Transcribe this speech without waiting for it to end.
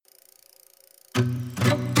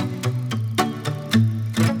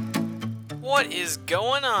What is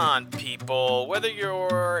going on, people? Whether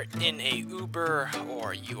you're in a Uber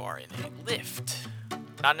or you are in a Lyft,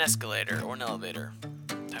 not an escalator or an elevator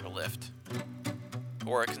type of lift,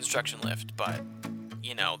 or a construction lift, but,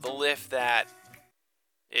 you know, the lift that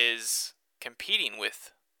is competing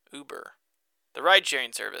with Uber, the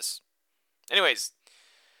ride-sharing service. Anyways,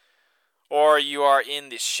 or you are in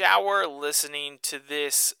the shower listening to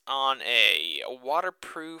this on a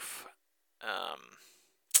waterproof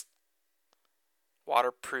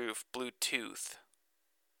Bluetooth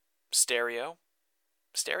stereo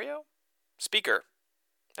speaker.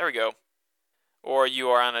 There we go. Or you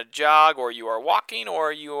are on a jog, or you are walking,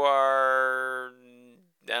 or you are,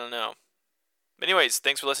 I don't know. Anyways,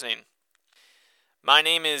 thanks for listening. My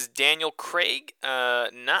name is Daniel Craig,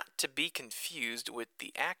 not to be confused with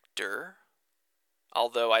the actor,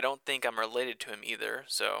 although I don't think I'm related to him either,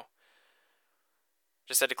 so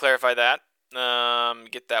just had to clarify that.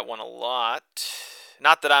 Get that one a lot.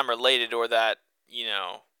 Not that I'm related or that, you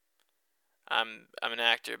know, I'm an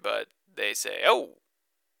actor, but they say, "Oh,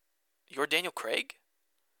 you're Daniel Craig?"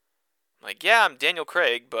 I'm like, "Yeah, I'm Daniel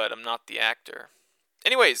Craig, but I'm not the actor."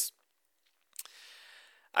 Anyways,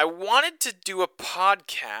 I wanted to do a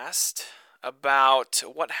podcast about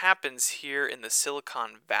what happens here in the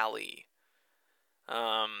Silicon Valley.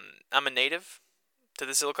 I'm a native to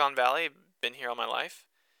the Silicon Valley. Been here all my life.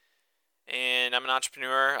 And I'm an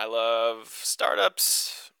entrepreneur. I love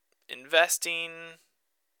startups, investing,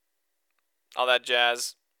 all that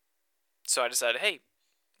jazz. So I decided, hey,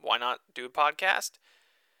 why not do a podcast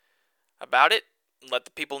about it? Let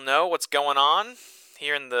the people know what's going on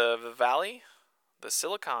here in the valley, the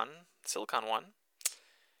Silicon one.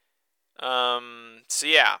 So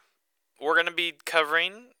yeah, we're going to be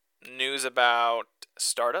covering news about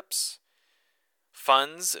startups,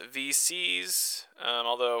 funds, VCs,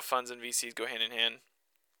 although funds and VCs go hand in hand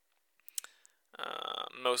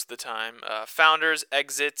most of the time. Founders,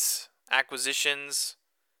 exits, acquisitions,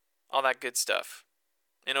 all that good stuff.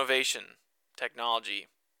 Innovation, technology,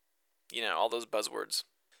 you know, all those buzzwords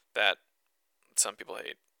that some people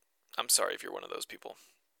hate. I'm sorry if you're one of those people.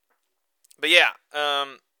 But yeah,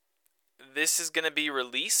 this is going to be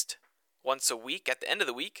released once a week at the end of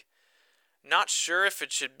the week. Not sure if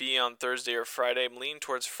it should be on Thursday or Friday. I'm leaning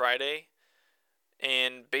towards Friday.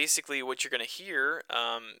 And basically what you're going to hear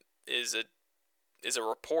is a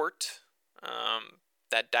report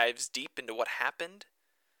that dives deep into what happened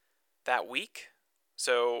that week.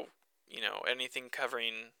 So, you know, anything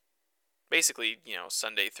covering basically, you know,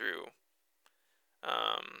 Sunday through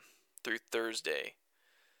Thursday.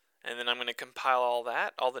 And then I'm going to compile all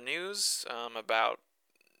that, all the news about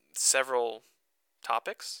several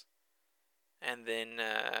topics. And then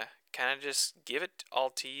kind of just give it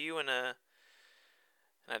all to you in a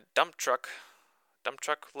dump truck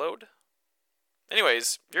load.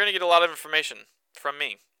 Anyways, you're going to get a lot of information from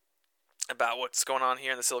me about what's going on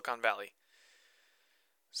here in the Silicon Valley.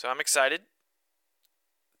 So I'm excited.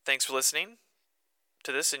 Thanks for listening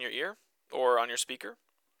to this in your ear or on your speaker.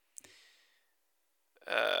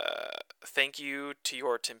 Thank you to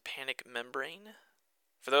your tympanic membrane.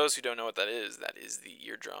 For those who don't know what that is the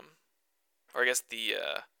eardrum. Or I guess the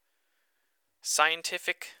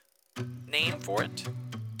scientific name for it.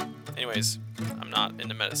 Anyways, I'm not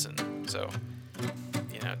into medicine, so,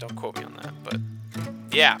 you know, don't quote me on that. But,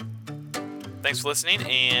 yeah. Thanks for listening,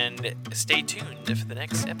 and stay tuned for the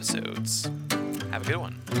next episodes. Have a good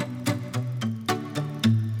one.